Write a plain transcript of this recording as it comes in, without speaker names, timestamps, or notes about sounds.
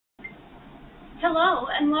Hello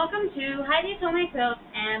and welcome to Heidi's Homemade Quilts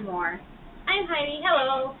and More. I'm Heidi,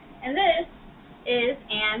 hello, and this is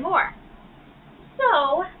and More.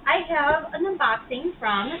 So, I have an unboxing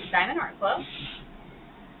from Diamond Art Club.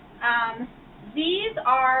 These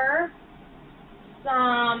are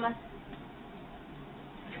some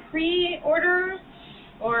pre-orders,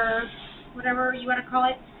 or whatever you want to call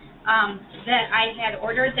it, that I had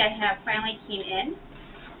ordered that have finally came in.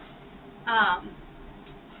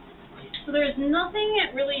 So there's nothing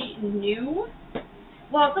really new.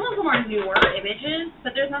 Well, some of them are newer images,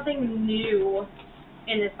 but there's nothing new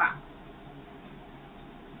in this box.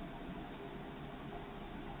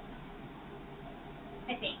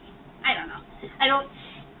 I think. I don't know.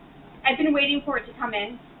 I've been waiting for it to come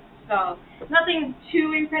in, so nothing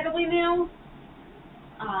too incredibly new.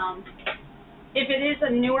 If it is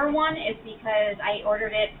a newer one, it's because I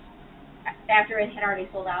ordered it after it had already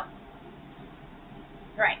sold out.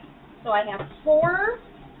 Right. So I have 4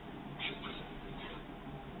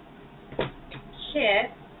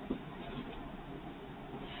 kits.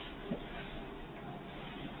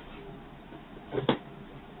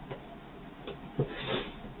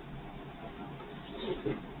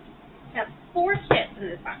 I have 4 kits in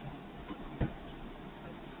this box.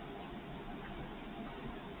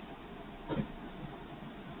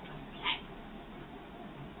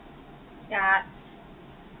 Got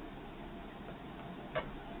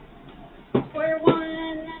square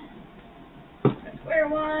one, a square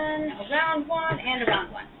one, a round one, and a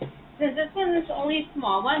round one. Since this one is only a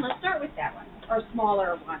small one, let's start with that one, or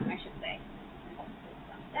smaller one, I should say. Put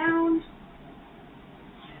this down.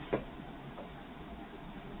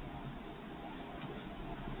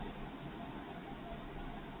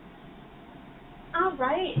 All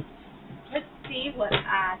right, let's see what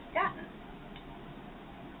I've gotten.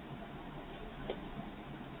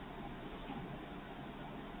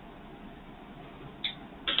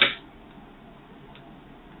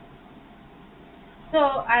 So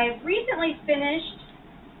I've recently finished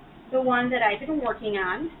the one that I've been working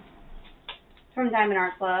on from Diamond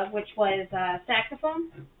Art Club, which was saxophone.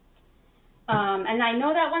 And I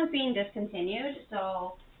know that one's being discontinued,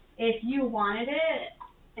 so if you wanted it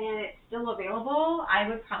and it's still available, I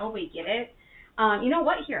would probably get it. You know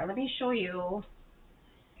what? Here, let me show you.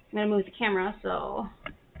 I'm going to move the camera, so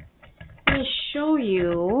let me show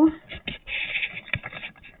you.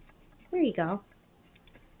 There you go.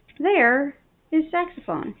 There is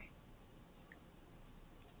saxophone.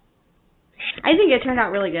 I think it turned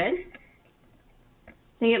out really good. I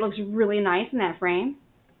think it looks really nice in that frame.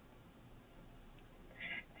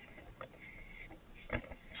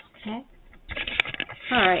 Okay.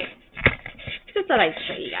 Alright. Just thought I'd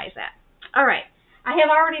show you guys that. Alright. I have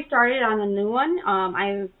already started on a new one.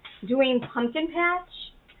 I'm doing Pumpkin Patch,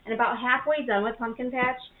 and about halfway done with Pumpkin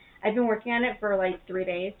Patch. I've been working on it for like 3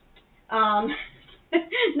 days.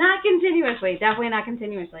 Not continuously, definitely not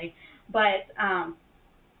continuously, but I'm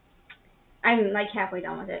like halfway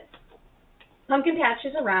done with it. Pumpkin Patch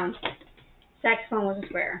is a round. Saxophone was a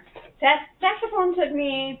square. Saxophone took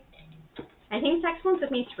me, I think saxophone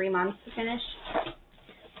took me 3 months to finish.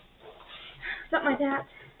 Something like that.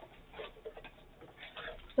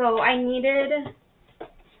 So I needed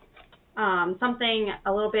something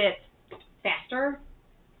a little bit faster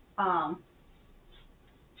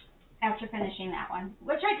after finishing that one,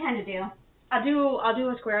 which I tend to do. I'll do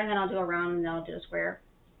a square, and then I'll do a round, and then I'll do a square.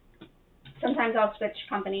 Sometimes I'll switch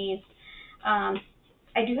companies. I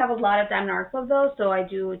do have a lot of Diamond Art Club though, so I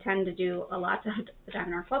do tend to do a lot of the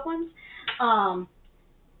Diamond Art Club ones.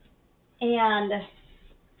 And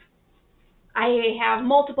I have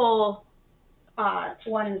multiple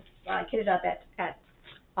ones kitted up at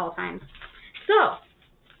all times. So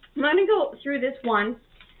I'm going to go through this one,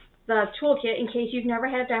 the toolkit, in case you've never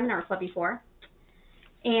had a Diamond Art Club before.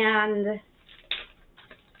 And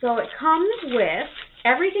so it comes with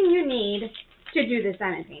everything you need to do this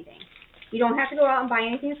diamond painting. You don't have to go out and buy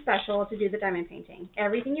anything special to do the diamond painting.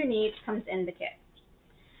 Everything you need comes in the kit.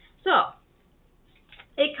 So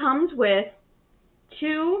it comes with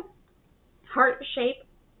 2 heart-shaped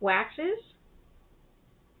waxes.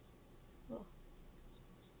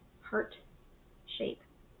 Heart-shaped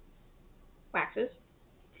waxes.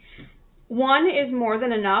 One is more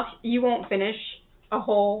than enough. You won't finish a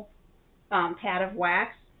whole pad of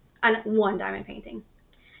wax on one diamond painting.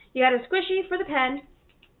 You got a squishy for the pen,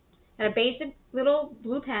 and a basic little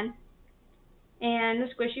blue pen, and a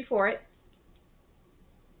squishy for it.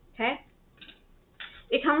 Okay?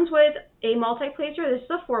 It comes with a multi-placer. This is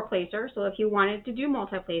a 4-placer, so if you wanted to do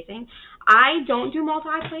multi-placing. I don't do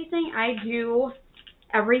multi-placing. I do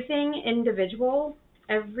everything individual,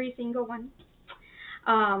 every single one.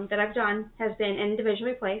 that I've done has been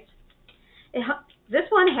individually placed. It, this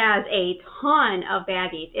one has a ton of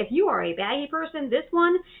baggies. If you are a baggie person, this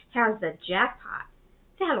one has the jackpot.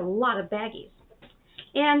 It has a lot of baggies.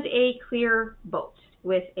 And a clear boat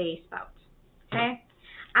with a spout. Okay?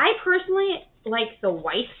 I personally like the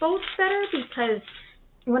white boats better because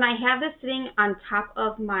when I have this sitting on top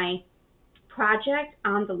of my project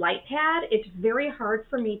on the light pad, it's very hard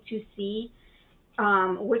for me to see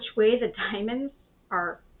which way the diamonds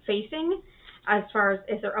are facing as far as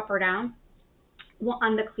if they're up or down. Well,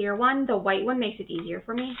 on the clear one, the white one makes it easier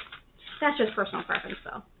for me. That's just personal preference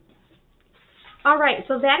though. Alright,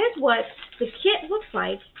 so that is what the kit looks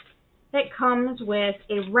like that comes with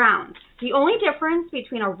a round. The only difference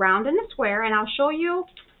between a round and a square, and I'll show you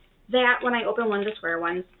that when I open one of the square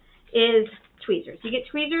ones, is tweezers. You get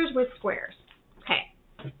tweezers with squares. Okay,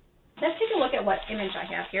 let's take a look at what image I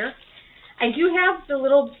have here. I do have the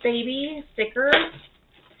little baby stickers,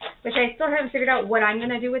 which I still haven't figured out what I'm going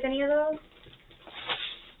to do with any of those.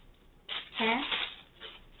 Okay.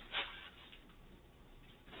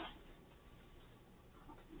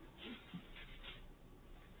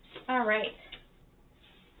 All right.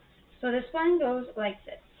 So this one goes like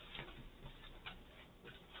this.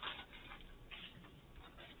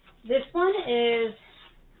 This one is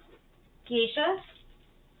Geisha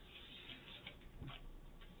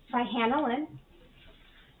by Hannah Lynn.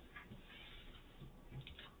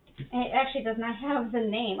 And it actually does not have the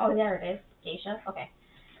name. Oh, there it is. Geisha. Okay.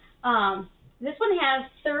 This one has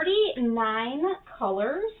 39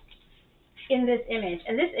 colors in this image.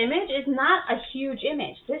 And this image is not a huge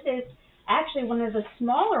image. This is actually one of the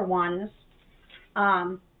smaller ones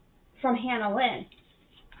from Hannah Lynn.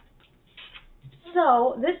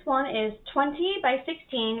 So this one is 20 by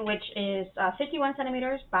 16, which is 51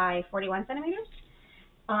 centimeters by 41 centimeters.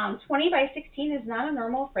 20 by 16 is not a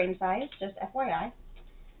normal frame size, just FYI.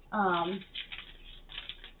 Oh,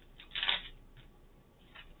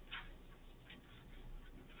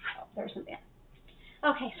 there's something.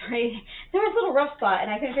 Okay, sorry. There was a little rough spot, and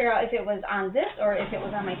I couldn't figure out if it was on this or if it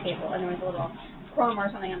was on my table, and there was a little crumb or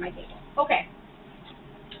something on my table. Okay.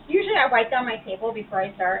 Usually I wipe down my table before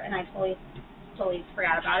I start, and I totally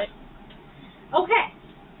forgot about it. Okay.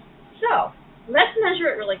 So, let's measure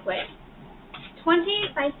it really quick. 20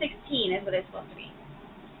 by 16 is what it's supposed to be.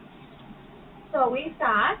 So we've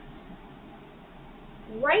got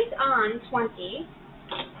right on 20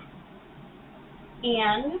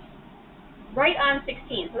 and right on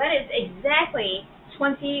 16. So that is exactly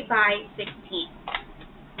 20 by 16.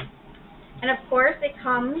 And of course it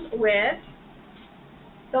comes with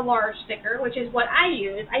the large sticker, which is what I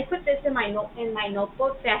use. I put this in my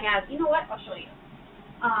notebook that has, you know what, I'll show you.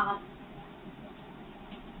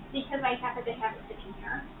 Because I happen to have it sitting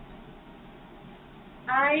here.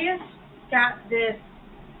 I got this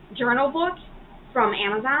journal book from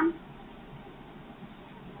Amazon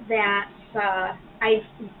that I've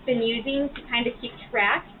been using to kind of keep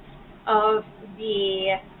track of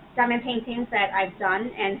the diamond paintings that I've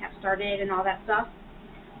done and have started and all that stuff.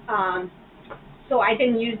 So I've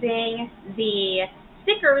been using the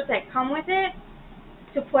stickers that come with it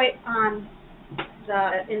to put on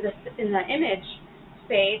in the image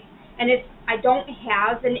space, and I don't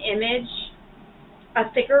have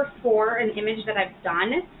a sticker for an image that I've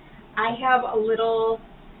done. I have a little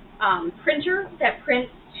printer that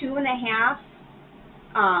prints 2.5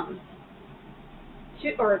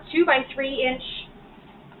 2 by 3 inch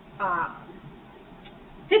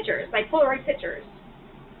pictures, like Polaroid pictures,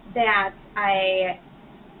 that I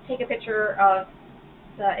take a picture of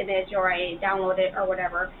the image or I download it or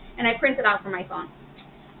whatever, and I print it out from my phone.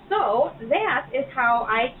 So that is how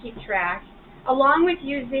I keep track, along with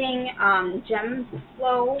using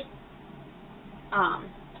GemFlow,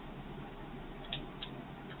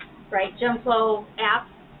 GemFlow app.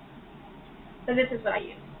 So this is what I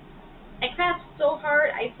use. I craft so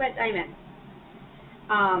hard, I sweat diamonds.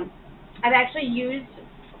 I've actually used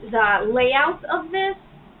the layout of this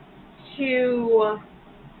to,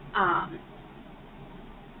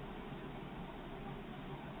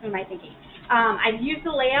 what am I thinking? I've used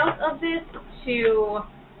the layout of this to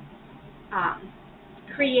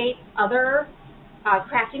create other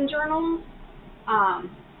crafting journals,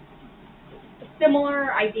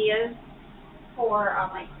 similar ideas for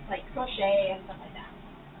like crochet and stuff like that.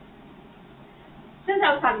 Since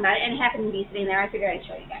I was talking about it and it happened to be sitting there, I figured I'd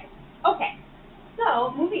show you guys. Okay,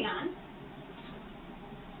 so moving on.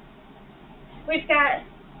 We've got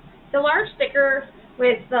the large sticker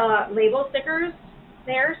with the label stickers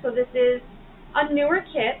there. So this is a newer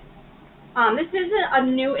kit. This isn't a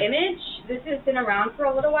new image. This has been around for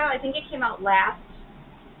a little while. I think it came out last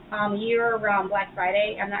year around Black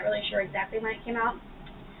Friday. I'm not really sure exactly when it came out.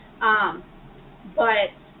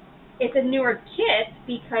 But it's a newer kit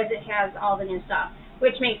because it has all the new stuff,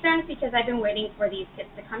 which makes sense because I've been waiting for these kits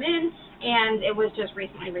to come in, and it was just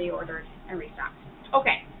recently reordered and restocked.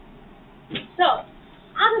 Okay, so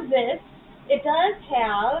out of this, it does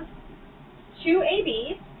have two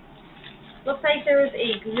ABs. Looks like there's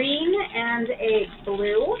a green and a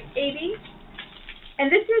blue AB,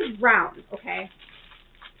 and this is round, okay?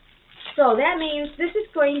 So that means this is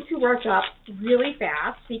going to work up really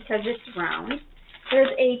fast because it's round. There's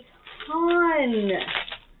a ton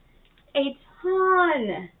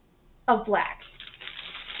of black,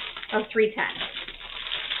 of 310.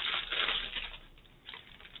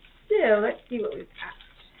 So let's see what we've got.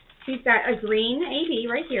 We've got a green AB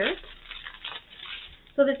right here.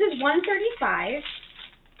 So this is 135.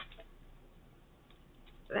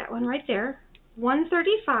 That one right there.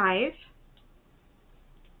 135.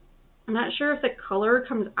 I'm not sure if the color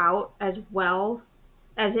comes out as well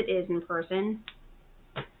as it is in person.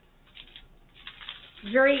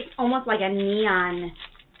 Very almost like a neon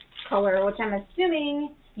color, which I'm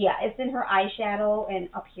assuming, yeah, it's in her eyeshadow and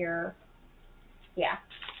up here. Yeah.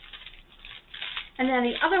 And then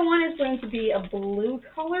the other one is going to be a blue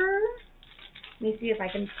color. Let me see if I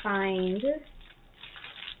can find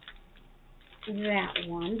that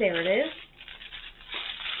one. There it is.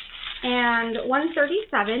 And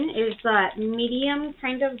 137 is the medium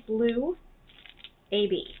kind of blue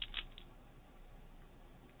AB.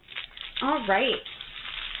 All right.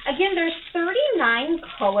 Again, there's 39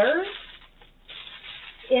 colors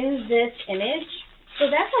in this image, so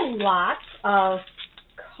that's a lot of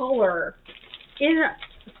color in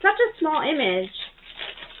such a small image,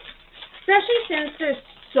 especially since there's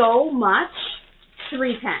so much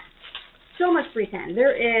 310. So much 310.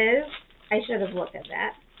 There is, I should have looked at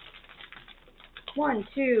that. 1,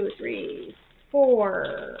 2, 3,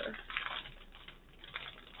 4,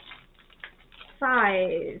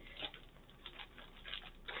 5.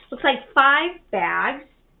 Looks like 5 bags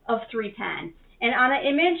of 310. And on an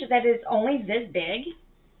image that is only this big,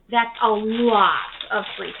 that's a lot of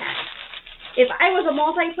 310. If I was a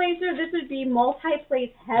multi-placer, this would be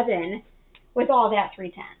multi-place heaven with all that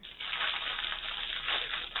 310.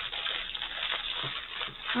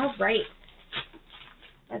 All right.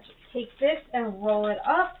 Let's take this and roll it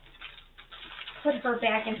up, put her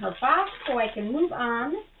back in her box so I can move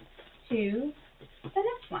on to the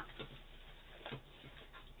next one.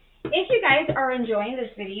 If you guys are enjoying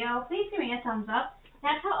this video, please give me a thumbs up.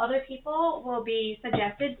 That's how other people will be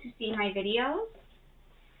suggested to see my videos.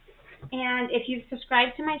 And if you've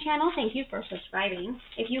subscribed to my channel, thank you for subscribing.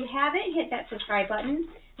 If you haven't, hit that subscribe button.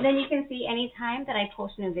 Then you can see any time that I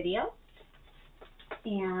post new videos.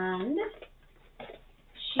 And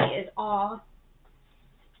she is all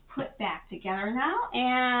put back together now.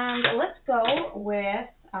 And let's go with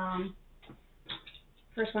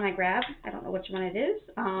first one I grabbed. I don't know which one it is,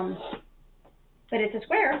 but it's a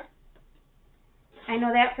square. I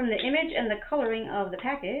know that from the image and the coloring of the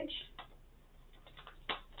package.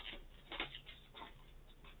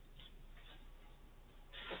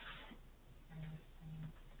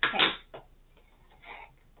 Okay.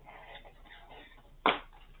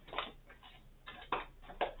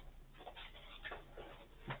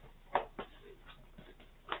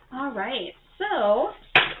 All right, so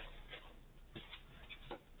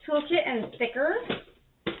toolkit and sticker,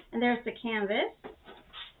 and there's the canvas.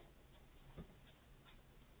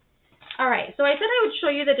 All right, so I said I would show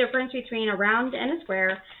you the difference between a round and a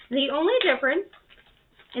square. The only difference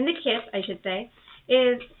in the kit, I should say,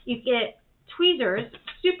 is you get tweezers,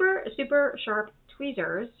 super sharp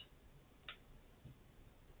tweezers,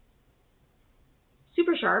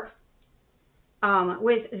 super sharp,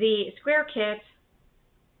 with the square kit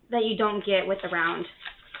that you don't get with the round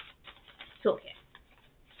toolkit.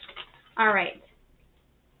 All right.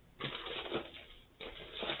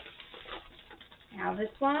 Now this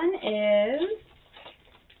one is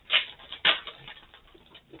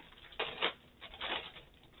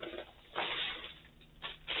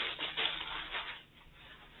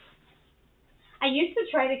I used to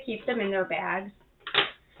try to keep them in their bags,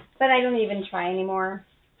 but I don't even try anymore.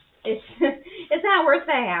 It's it's not worth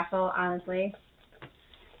the hassle, honestly.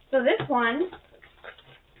 So this one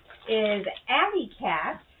is Alley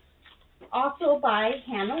Cat, also by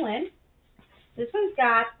Hannah Lynn. This one's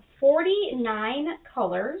got 49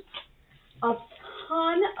 colors, a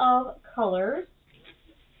ton of colors.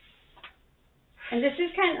 And this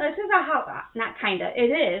is it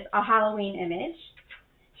is a Halloween image.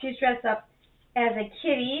 She's dressed up as a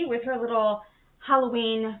kitty with her little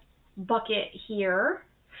Halloween bucket here.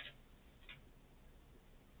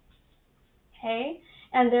 Okay,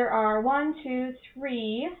 and there are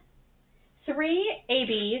three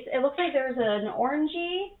ABs. It looks like there's an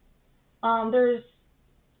orangey. There's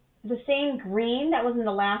the same green that was in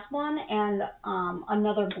the last one, and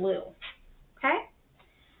another blue. Okay.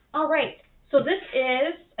 All right. So this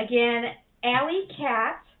is again Alley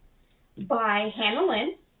Cat by Hannah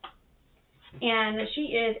Lynn, and she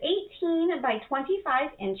is 18 by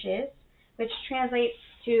 25 inches, which translates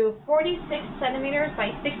to 46 centimeters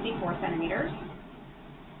by 64 centimeters.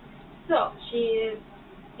 So she is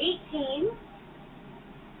 18.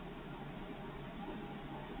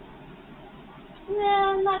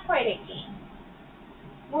 No, not quite 18.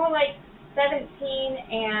 More like 17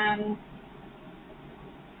 and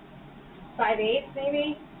 5/8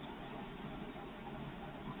 maybe.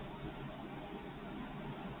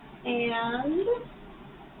 And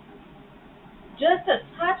just a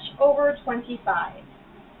touch over 25.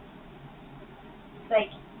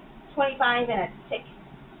 Like 25 and a tick.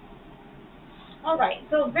 All right,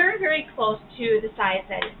 so very, very close to the size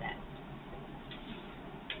that it says.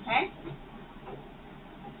 Okay?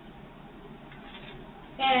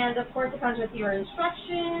 And of course it comes with your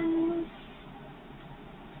instructions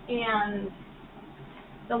and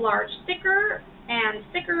the large sticker and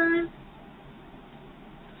stickers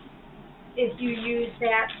if you use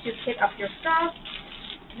that to kit up your stuff.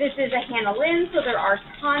 This is a Hannah Lynn, so there are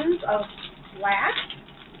tons of black.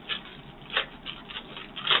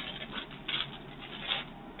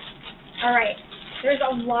 All right, there's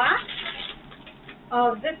a lot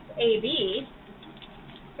of this AB.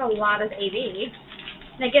 A lot of AB.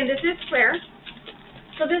 And again, this is square.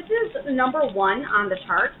 So this is number 1 on the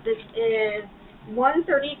chart. This is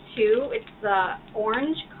 132. It's the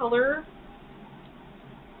orange color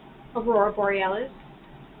Aurora Borealis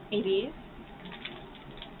ABs.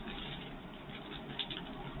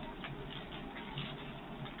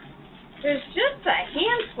 There's just a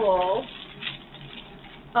handful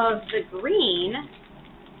of the green,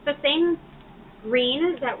 the same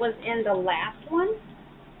green that was in the last one.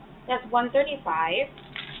 That's 135.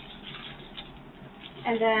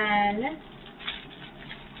 And then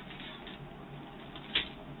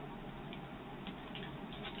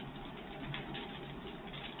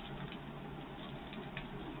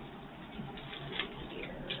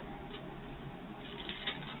here.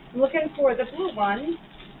 Looking for the blue one.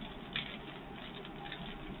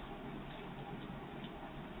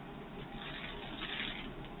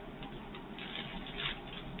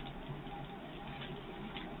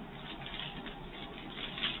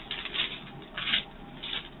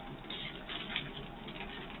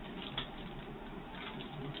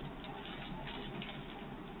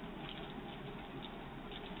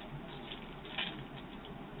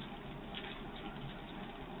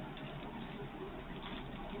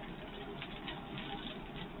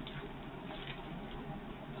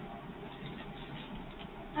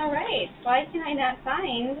 All right, why can I not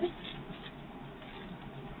find?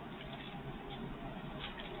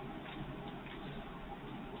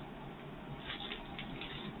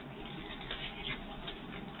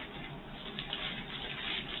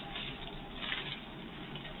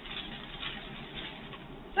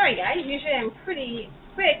 Sorry guys, usually I'm pretty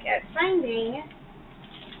quick at finding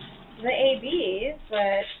the ABs,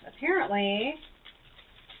 but apparently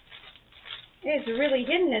it's really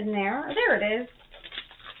hidden in there. There it is.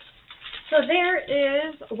 So there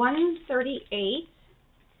is 138.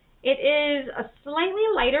 It is a slightly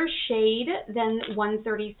lighter shade than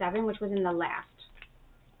 137, which was in the last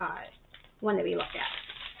one that we looked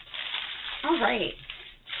at. All right.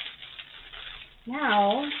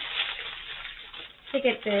 Now, to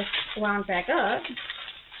get this wound back up,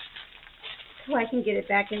 so I can get it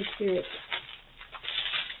back into it.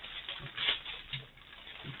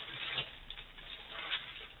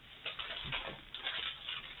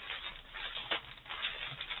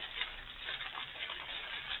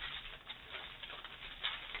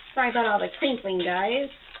 Sorry about all the crinkling, guys.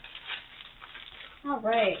 All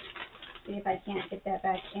right. See if I can't get that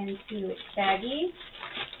back into its baggie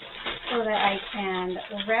so that I can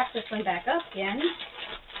wrap this one back up again.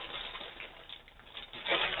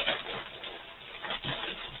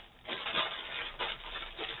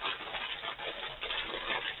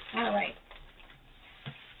 All right.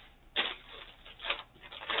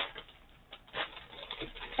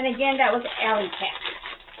 And again, that was Alley Cat.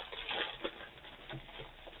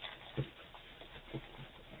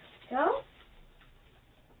 Go.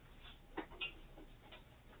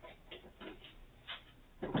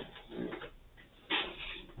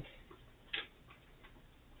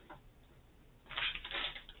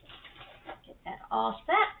 Get that all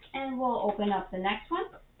set, and we'll open up the next one.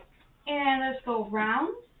 And let's go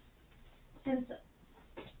round. Since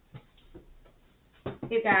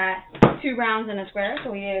we've got 2 rounds and a square.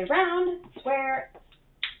 So we did round, square.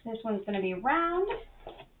 This one's going to be round.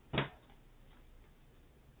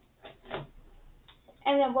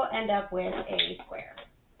 And then we'll end up with a square.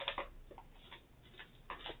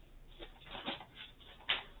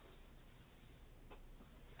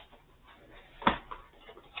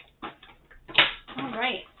 All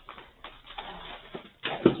right.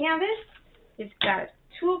 Got a canvas. It's got a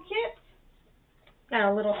toolkit.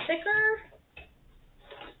 Got a little sticker.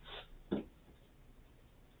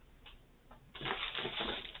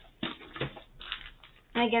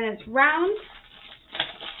 And again, it's round.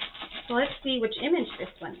 So let's see which image this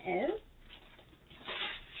one is.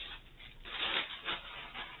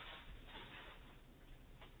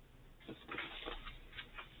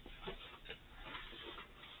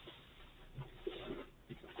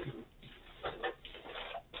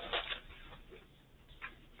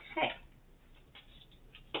 Okay.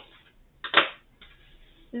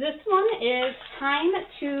 This one is Time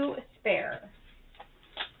to Spare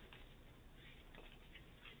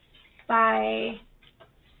by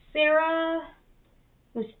Sarah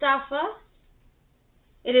Mustafa.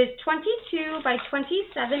 It is 22 by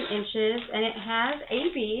 27 inches, and it has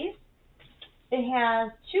ABs. It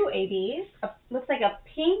has 2 ABs. Looks like a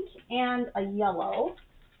pink and a yellow.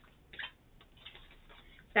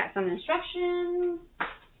 Got some instructions.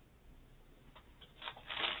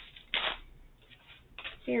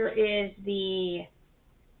 Here is the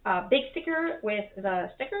big sticker with the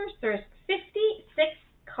stickers. There's 56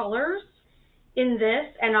 colors in this,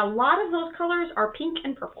 and a lot of those colors are pink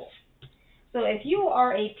and purple. So if you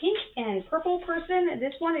are a pink and purple person,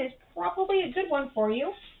 this one is probably a good one for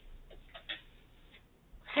you.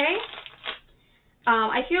 Okay.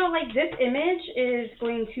 I feel like this image is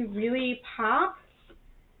going to really pop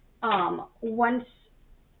once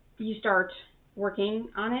you start working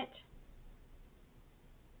on it.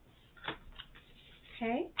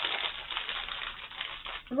 Okay.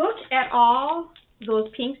 Look at all those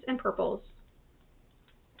pinks and purples.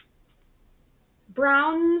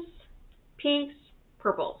 Browns, pinks,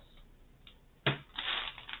 purples.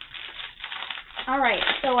 All right,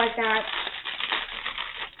 so I've got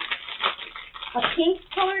a pink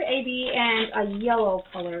colored AB and a yellow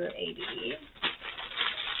colored AB.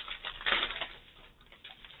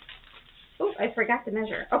 Oh, I forgot to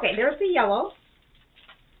measure. Okay, there's the yellow.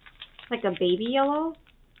 Like a baby yellow.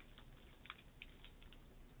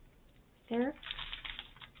 There.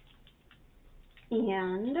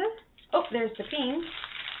 And, oh, there's the pink.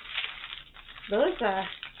 Those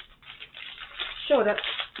showed up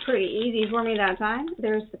pretty easy for me that time.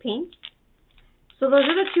 There's the pink. So those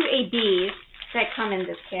are the 2 ABs that come in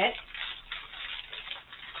this kit.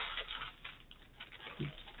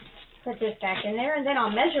 Put this back in there, and then I'll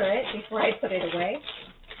measure it before I put it away.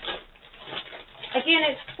 Again,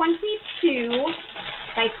 it's 22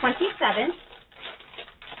 by 27,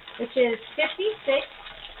 which is 56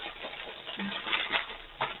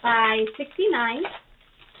 by 69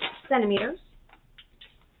 centimeters.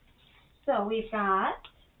 So we've got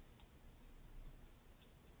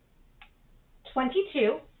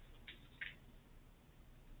 22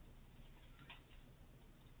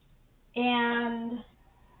 and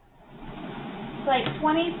it's like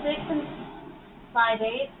 26 and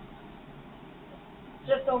 5/8,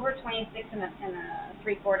 just over 26 and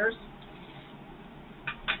 3/4.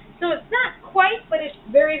 So it's not quite, but it's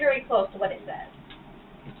very, very close to what it says.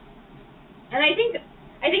 And I think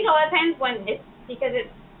a lot of times when it's because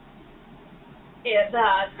the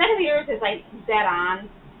centimeters is like dead on,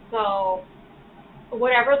 so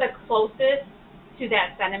whatever the closest to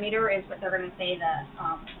that centimeter is what they're going to say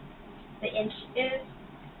the inch is,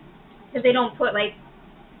 because they don't put like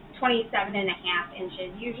 27.5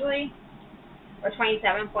 inches usually, or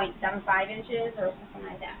 27.75 inches or something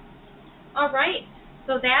like that. All right,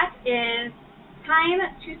 so that is Time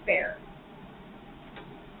to Spare.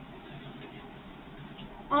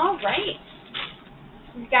 All right,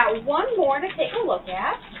 we've got one more to take a look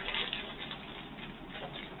at.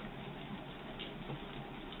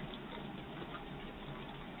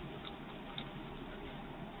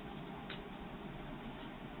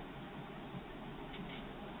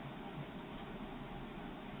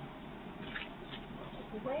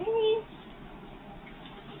 Wait.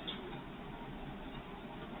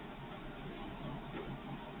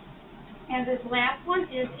 And this last one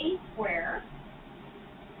is a square.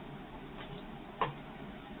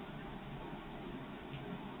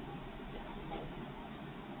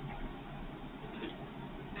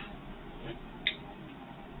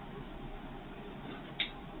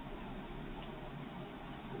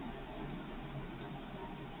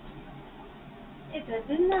 It does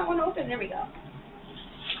not want to open. There we go.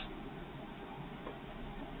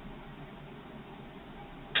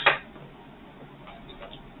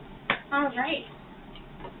 All right.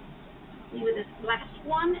 See what this last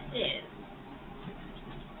one is.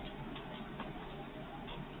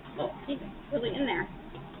 Oh, he's really in there.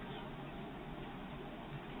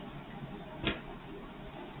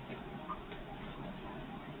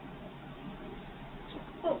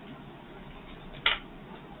 Oh.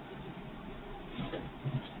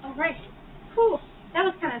 All right. Cool. That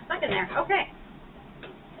was kind of stuck in there. Okay.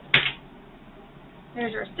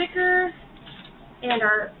 There's our sticker and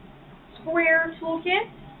our square toolkit.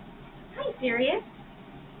 Hi, Sirius.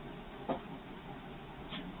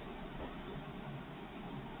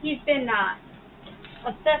 He's been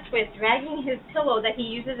obsessed with dragging his pillow that he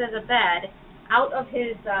uses as a bed out of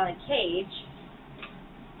his cage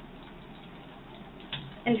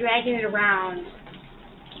and dragging it around.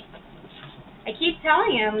 I keep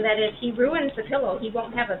telling him that if he ruins the pillow, he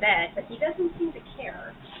won't have a bed, but he doesn't seem to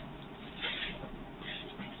care.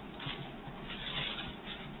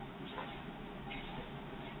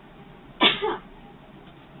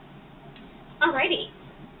 Alrighty.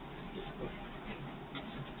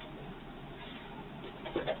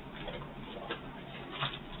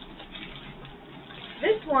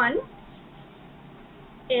 This one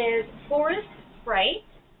is Forest Sprite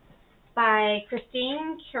by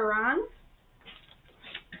Christine Curon.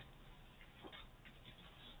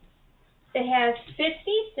 It has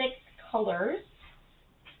 56 colors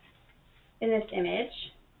in this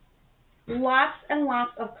image. Lots and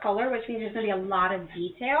lots of color, which means there's going to be a lot of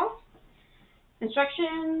detail.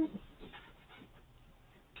 Instructions.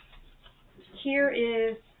 Here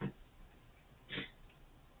is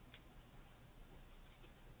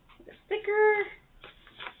the sticker.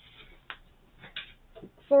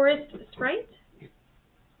 Forest Sprite. There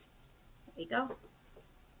you go.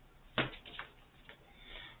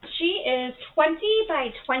 She is 20 by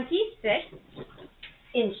 26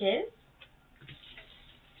 inches.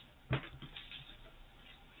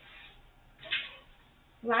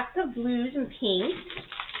 Lots of blues and pinks.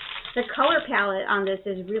 The color palette on this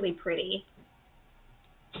is really pretty.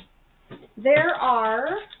 There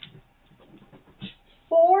are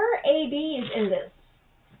 4 ABs in this.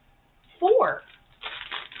 4.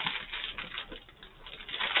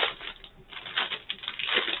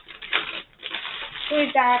 So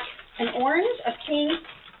we've got an orange, a pink,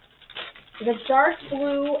 the dark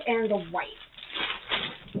blue, and the white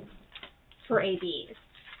for ABs.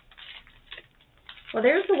 Well,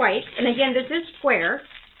 there's the white, and again, this is square.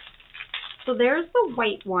 So there's the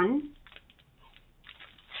white one.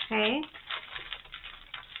 Okay.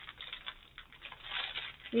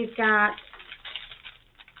 We've got,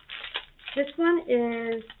 this one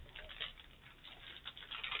is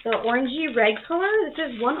the orangey red color.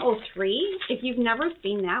 This is 103. If you've never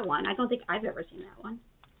seen that one, I don't think I've ever seen that one.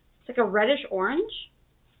 It's like a reddish orange.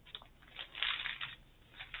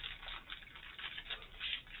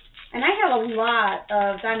 And I have a lot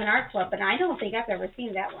of Diamond Art Club, but I don't think I've ever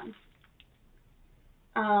seen that one.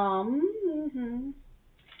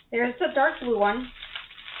 There's the dark blue one.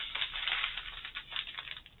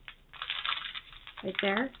 Right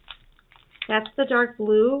there. That's the dark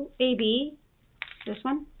blue AB. This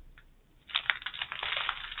one.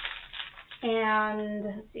 And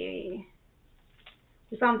let's see.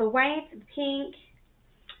 We found the white, the pink.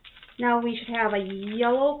 Now we should have a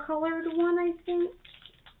yellow colored one, I think.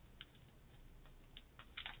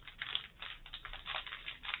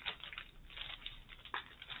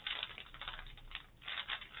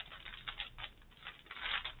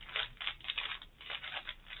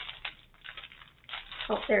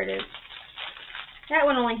 Oh, there it is. That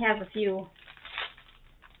one only has a few.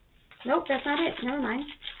 Nope, that's not it. Never mind.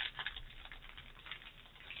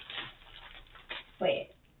 Wait.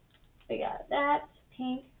 We got that.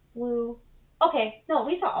 Pink, blue. Okay, no,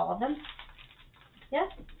 we saw all of them.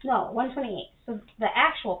 Yes? No, 128. So the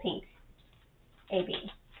actual pink AB.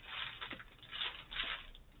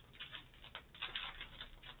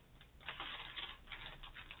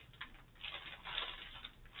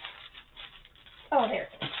 Oh, there it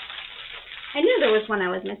is. I knew there was one I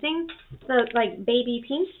was missing. The, like, baby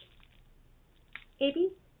pink AB.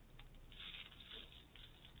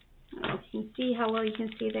 I don't know if you can see how well you can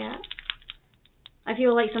see that. I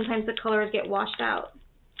feel like sometimes the colors get washed out.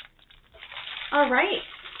 All right.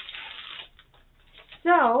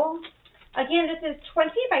 So, again, this is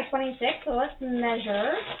 20 by 26, so let's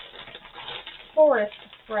measure Forest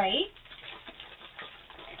Sprite.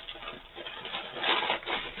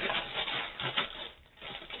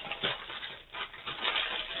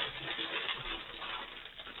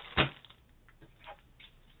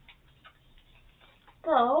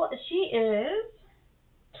 So she is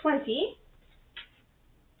 20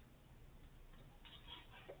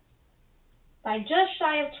 by just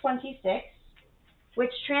shy of 26,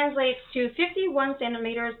 which translates to 51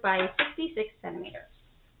 centimeters by 66 centimeters.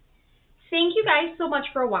 Thank you guys so much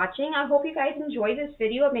for watching. I hope you guys enjoyed this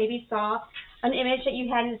video, maybe saw an image that you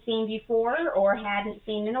hadn't seen before or hadn't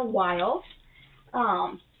seen in a while.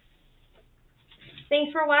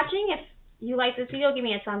 Thanks for watching. If you like this video, give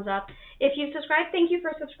me a thumbs up. If you subscribed, thank you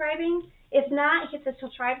for subscribing. If not, hit the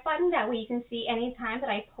subscribe button. That way you can see anytime that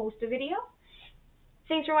I post a video.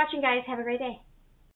 Thanks for watching, guys. Have a great day.